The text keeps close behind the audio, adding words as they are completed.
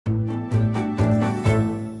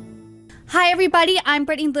Hi, everybody. I'm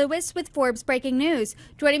Brittany Lewis with Forbes Breaking News.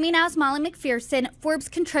 Joining me now is Molly McPherson, Forbes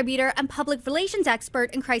contributor and public relations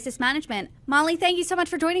expert in crisis management. Molly, thank you so much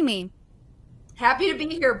for joining me. Happy to be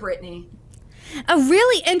here, Brittany. A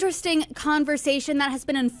really interesting conversation that has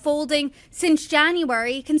been unfolding since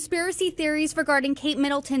January. Conspiracy theories regarding Kate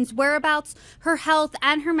Middleton's whereabouts, her health,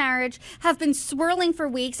 and her marriage have been swirling for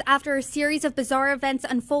weeks after a series of bizarre events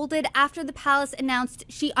unfolded after the palace announced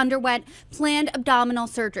she underwent planned abdominal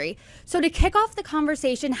surgery. So to kick off the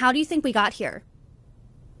conversation, how do you think we got here?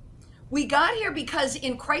 We got here because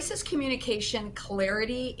in crisis communication,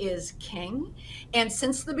 clarity is king. And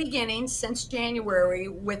since the beginning, since January,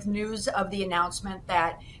 with news of the announcement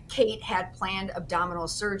that Kate had planned abdominal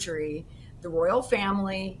surgery, the royal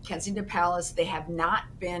family, Kensington Palace, they have not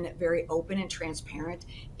been very open and transparent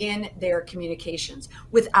in their communications.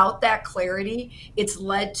 Without that clarity, it's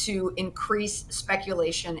led to increased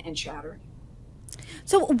speculation and chatter.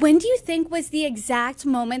 So when do you think was the exact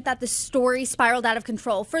moment that the story spiraled out of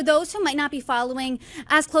control? For those who might not be following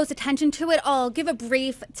as close attention to it, I'll give a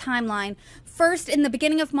brief timeline. First, in the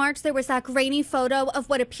beginning of March, there was that grainy photo of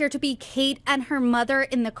what appeared to be Kate and her mother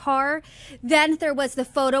in the car. Then there was the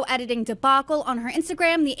photo editing debacle on her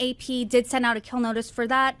Instagram. The AP did send out a kill notice for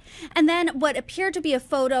that. And then what appeared to be a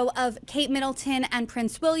photo of Kate Middleton and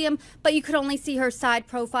Prince William, but you could only see her side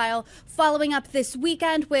profile, following up this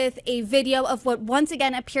weekend with a video of what once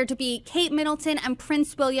again appeared to be Kate Middleton and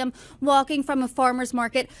Prince William walking from a farmer's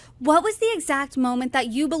market. What was the exact moment that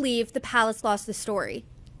you believe the palace lost the story?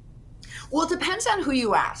 Well, it depends on who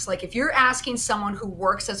you ask. Like if you're asking someone who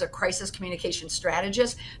works as a crisis communication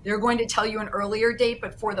strategist, they're going to tell you an earlier date,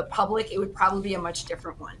 but for the public, it would probably be a much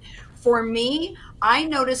different one. For me, I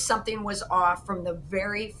noticed something was off from the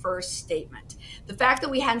very first statement. The fact that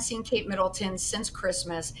we hadn't seen Kate Middleton since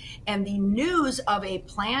Christmas and the news of a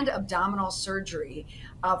planned abdominal surgery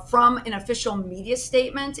from an official media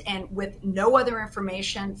statement and with no other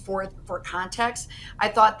information for context, I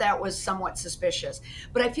thought that was somewhat suspicious.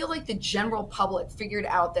 But I feel like the general public figured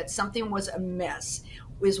out that something was amiss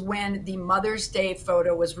was when the Mother's Day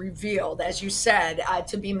photo was revealed, as you said,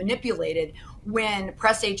 to be manipulated when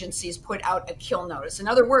press agencies put out a kill notice. In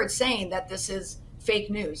other words, saying that this is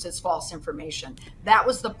fake news, it's false information. That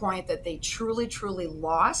was the point that they truly, truly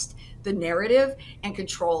lost the narrative and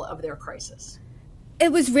control of their crisis.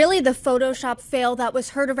 It was really the Photoshop fail that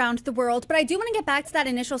was heard around the world. But I do want to get back to that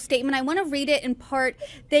initial statement. I want to read it in part.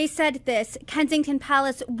 They said this: Kensington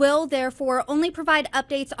Palace will therefore only provide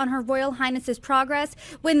updates on Her Royal Highness's progress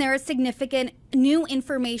when there is significant new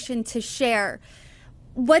information to share.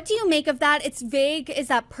 What do you make of that? It's vague. Is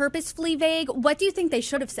that purposefully vague? What do you think they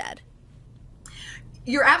should have said?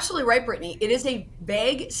 You're absolutely right, Brittany. It is a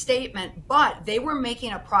vague statement, but they were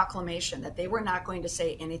making a proclamation that they were not going to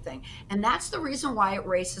say anything. And that's the reason why it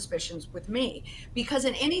raised suspicions with me. Because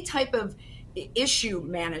in any type of issue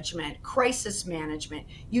management, crisis management,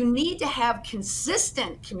 you need to have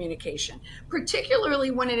consistent communication, particularly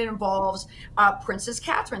when it involves Princess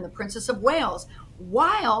Catherine, the Princess of Wales,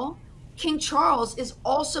 while King Charles is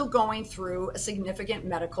also going through a significant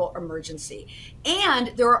medical emergency.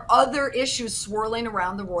 And there are other issues swirling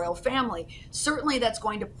around the royal family. Certainly that's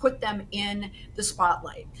going to put them in the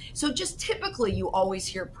spotlight. So just typically you always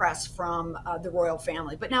hear press from the royal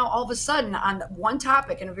family. But now all of a sudden on one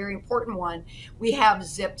topic, and a very important one, we have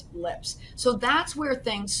zipped lips. So that's where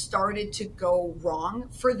things started to go wrong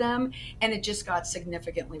for them. And it just got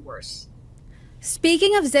significantly worse.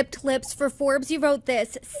 Speaking of zipped lips, for Forbes, you wrote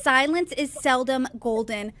this: silence is seldom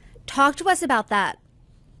golden. Talk to us about that.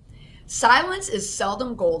 Silence is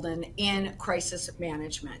seldom golden in crisis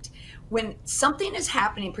management. When something is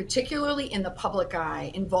happening, particularly in the public eye,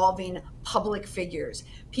 involving public figures,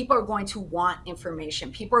 people are going to want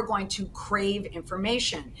information. People are going to crave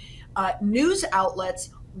information. News outlets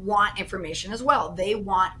want information as well. They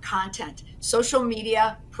want content. Social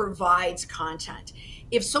media provides content.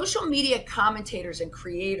 If social media commentators and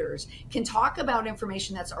creators can talk about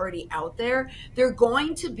information that's already out there, they're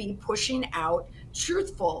going to be pushing out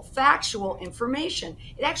truthful, factual information.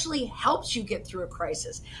 It actually helps you get through a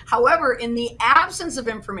crisis. However, in the absence of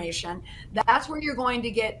information, that's where you're going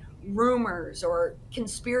to get rumors or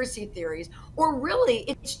conspiracy theories, or really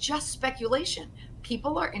it's just speculation.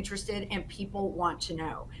 People are interested and people want to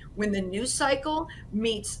know. When the news cycle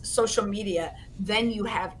meets social media, then you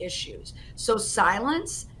have issues. So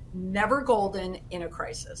silence, never golden in a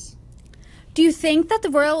crisis. Do you think that the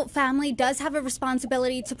royal family does have a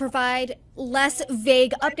responsibility to provide less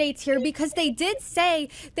vague updates here? Because they did say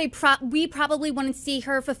we probably wouldn't see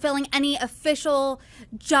her fulfilling any official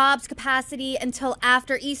jobs capacity until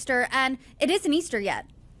after Easter, and it isn't Easter yet.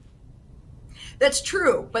 That's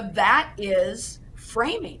true, but that is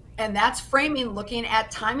framing. And that's framing looking at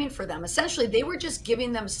timing for them. Essentially, they were just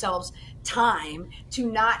giving themselves time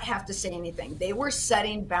to not have to say anything. They were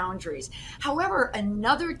setting boundaries. However,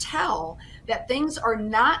 another tell that things are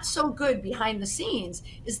not so good behind the scenes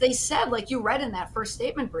is they said, like you read in that first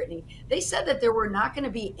statement, Brittany, they said that there were not going to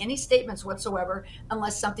be any statements whatsoever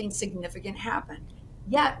unless something significant happened.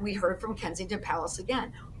 Yet we heard from Kensington Palace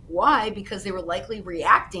again. Why? Because they were likely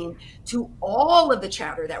reacting to all of the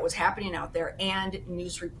chatter that was happening out there and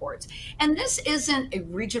news reports. And this isn't a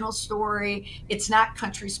regional story. It's not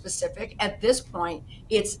country specific. At this point,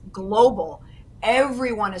 it's global.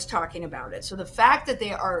 Everyone is talking about it. So the fact that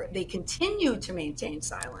they continue to maintain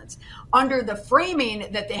silence under the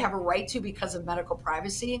framing that they have a right to because of medical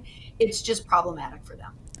privacy, it's just problematic for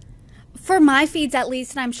them. For my feeds at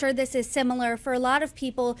least, and I'm sure this is similar for a lot of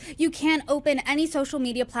people, you can't open any social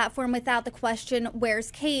media platform without the question,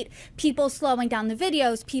 where's Kate? People slowing down the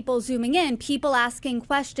videos, people zooming in, people asking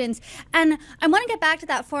questions. And I want to get back to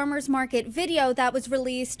that farmers market video that was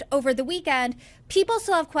released over the weekend. People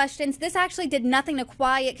still have questions. This actually did nothing to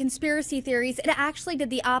quiet conspiracy theories. It actually did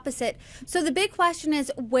the opposite. So the big question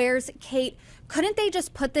is, where's Kate? Couldn't they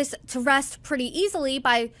just put this to rest pretty easily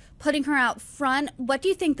by putting her out front? What do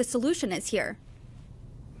you think the solution is here?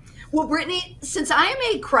 Well, Brittany, since I am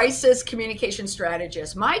a crisis communication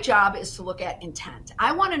strategist, my job is to look at intent.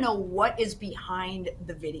 I want to know what is behind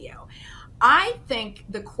the video. I think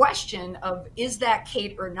the question of is that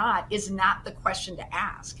Kate or not is not the question to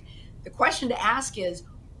ask. The question to ask is,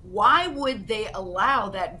 why would they allow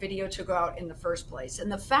that video to go out in the first place?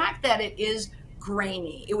 And the fact that it is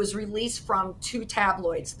grainy. It was released from two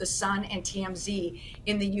tabloids, The Sun and TMZ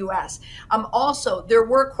in the US. Also, there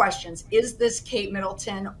were questions. Is this Kate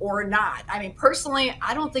Middleton or not? I mean, personally,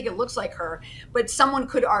 I don't think it looks like her, but someone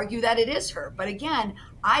could argue that it is her. But again,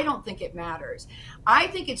 I don't think it matters. I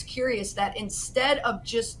think it's curious that instead of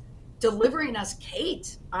just delivering us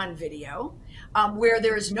Kate on video, where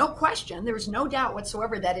there is no question, there is no doubt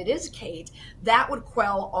whatsoever that it is Kate, that would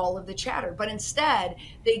quell all of the chatter. But instead,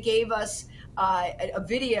 they gave us a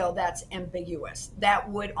video that's ambiguous, that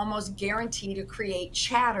would almost guarantee to create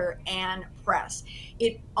chatter and press.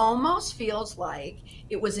 It almost feels like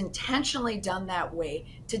it was intentionally done that way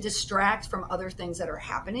to distract from other things that are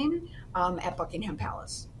happening at Buckingham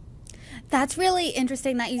Palace. That's really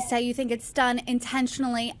interesting that you say you think it's done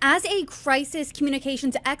intentionally. As a crisis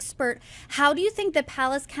communications expert, how do you think the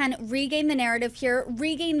palace can regain the narrative here,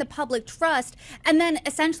 regain the public trust, and then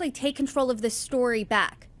essentially take control of this story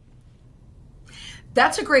back?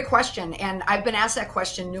 That's a great question, and I've been asked that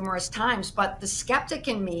question numerous times, but the skeptic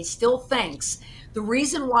in me still thinks the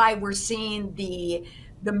reason why we're seeing the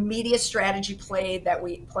media strategy plays that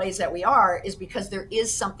we are is because there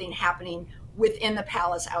is something happening within the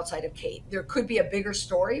palace outside of Kate. There could be a bigger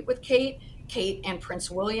story with Kate and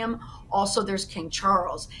Prince William. Also, there's King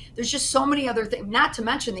Charles. There's just so many other things, not to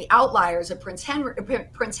mention the outliers of Prince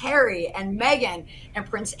Harry and Meghan and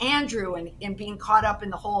Prince Andrew and being caught up in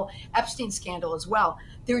the whole Epstein scandal as well.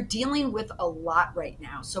 They're dealing with a lot right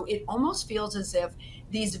now. So it almost feels as if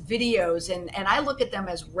these videos, and I look at them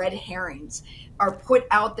as red herrings, are put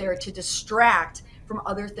out there to distract from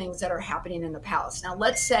other things that are happening in the palace. Now,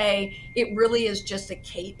 let's say it really is just a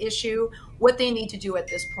Kate issue. What they need to do at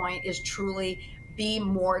this point is truly be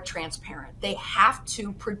more transparent. They have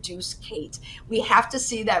to produce Kate. We have to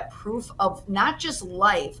see that proof of not just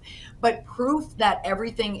life, but proof that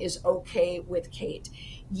everything is okay with Kate.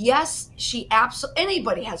 Yes,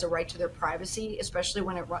 anybody has a right to their privacy, especially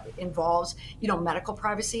when it involves, medical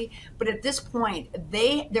privacy. But at this point,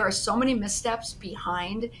 there are so many missteps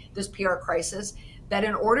behind this PR crisis that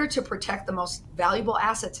in order to protect the most valuable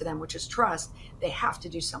asset to them, which is trust, they have to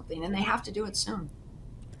do something, and they have to do it soon.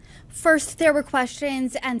 First, there were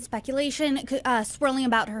questions and speculation swirling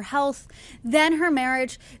about her health, then her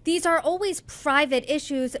marriage. These are always private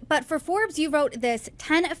issues, but for Forbes, you wrote this,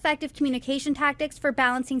 10 effective communication tactics for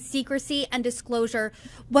balancing secrecy and disclosure.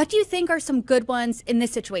 What do you think are some good ones in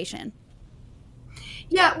this situation?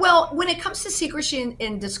 Yeah, well, when it comes to secrecy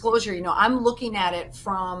and disclosure, I'm looking at it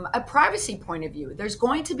from a privacy point of view. There's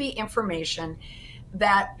going to be information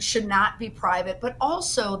that should not be private, but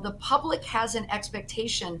also the public has an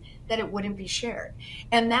expectation that it wouldn't be shared.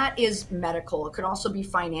 And that is medical. It could also be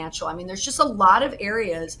financial. I mean, there's just a lot of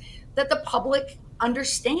areas that the public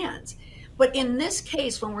understands. But in this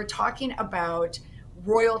case, when we're talking about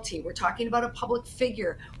royalty. We're talking about a public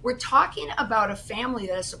figure. We're talking about a family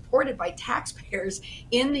that is supported by taxpayers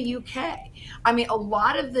in the UK. I mean, a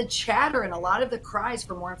lot of the chatter and a lot of the cries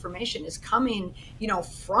for more information is coming,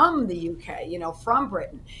 from the UK, from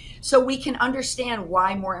Britain. So we can understand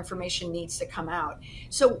why more information needs to come out.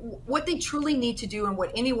 So what they truly need to do, and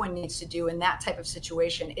what anyone needs to do in that type of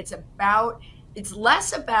situation, it's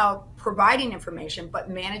less about providing information, but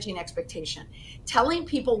managing expectation, telling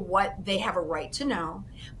people what they have a right to know,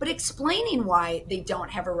 but explaining why they don't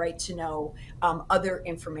have a right to know other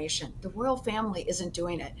information. The royal family isn't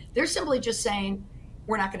doing it. They're simply just saying,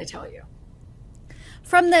 we're not going to tell you.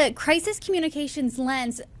 From the crisis communications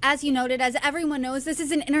lens, as you noted, as everyone knows, this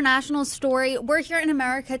is an international story. We're here in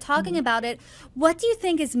America talking about it. What do you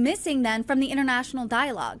think is missing then from the international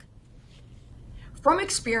dialogue? From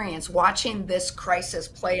experience, watching this crisis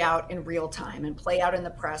play out in real time and play out in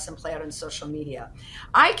the press and play out in social media,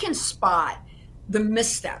 I can spot the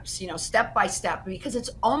missteps, step by step, because it's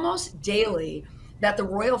almost daily that the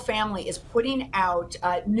royal family is putting out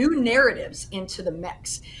new narratives into the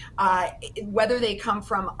mix, whether they come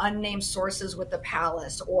from unnamed sources with the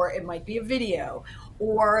palace, or it might be a video,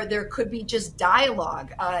 or there could be just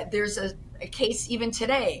dialogue. There's a case even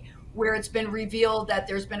today where it's been revealed that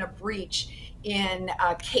there's been a breach in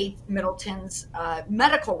Kate Middleton's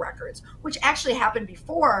medical records, which actually happened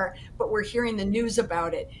before, but we're hearing the news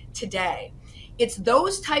about it today. It's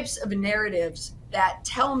those types of narratives that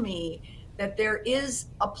tell me that there is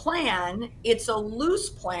a plan. It's a loose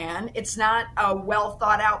plan. It's not a well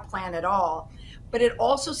thought out plan at all, but it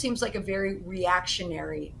also seems like a very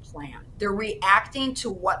reactionary plan. They're reacting to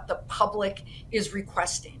what the public is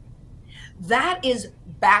requesting. That is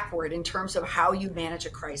backward in terms of how you manage a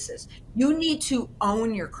crisis. You need to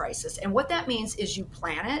own your crisis. And what that means is you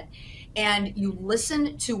plan it and you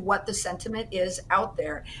listen to what the sentiment is out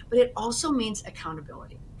there, but it also means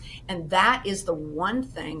accountability. And that is the one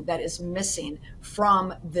thing that is missing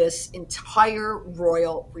from this entire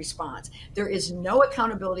royal response. There is no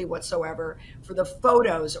accountability whatsoever for the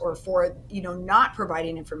photos, or for, not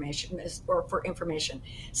providing information, or for information.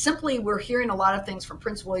 Simply, we're hearing a lot of things from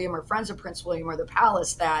Prince William or friends of Prince William or the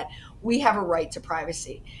palace that we have a right to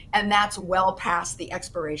privacy. And that's well past the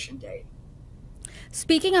expiration date.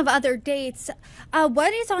 Speaking of other dates,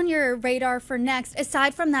 what is on your radar for next?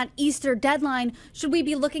 Aside from that Easter deadline, should we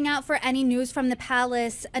be looking out for any news from the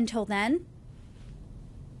palace until then?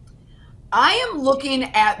 I am looking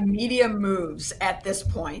at media moves at this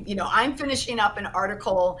point. I'm finishing up an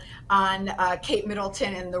article on Kate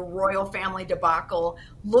Middleton and the royal family debacle,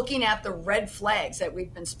 looking at the red flags that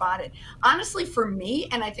we've been spotted. Honestly, for me,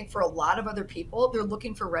 and I think for a lot of other people, they're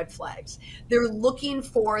looking for red flags. They're looking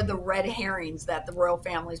for the red herrings that the royal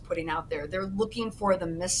family is putting out there. They're looking for the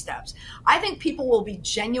missteps. I think people will be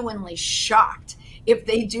genuinely shocked if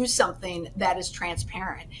they do something that is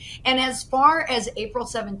transparent. And as far as April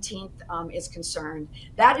 17th is concerned,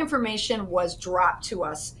 that information was dropped to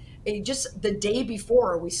us just the day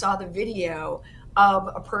before we saw the video of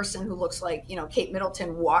a person who looks like, Kate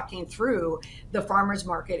Middleton walking through the farmers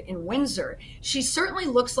market in Windsor. She certainly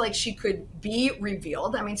looks like she could be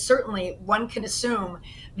revealed. I mean, certainly one can assume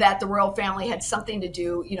that the royal family had something to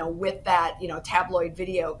do, with that, tabloid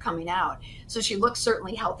video coming out. So she looks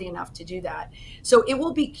certainly healthy enough to do that. So it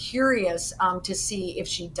will be curious to see if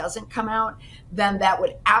she doesn't come out, then that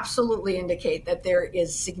would absolutely indicate that there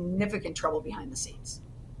is significant trouble behind the scenes.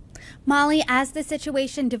 Molly, as the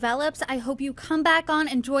situation develops, I hope you come back on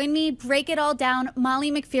and join me, break it all down.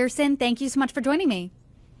 Molly McPherson, thank you so much for joining me.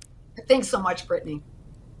 Thanks so much, Brittany.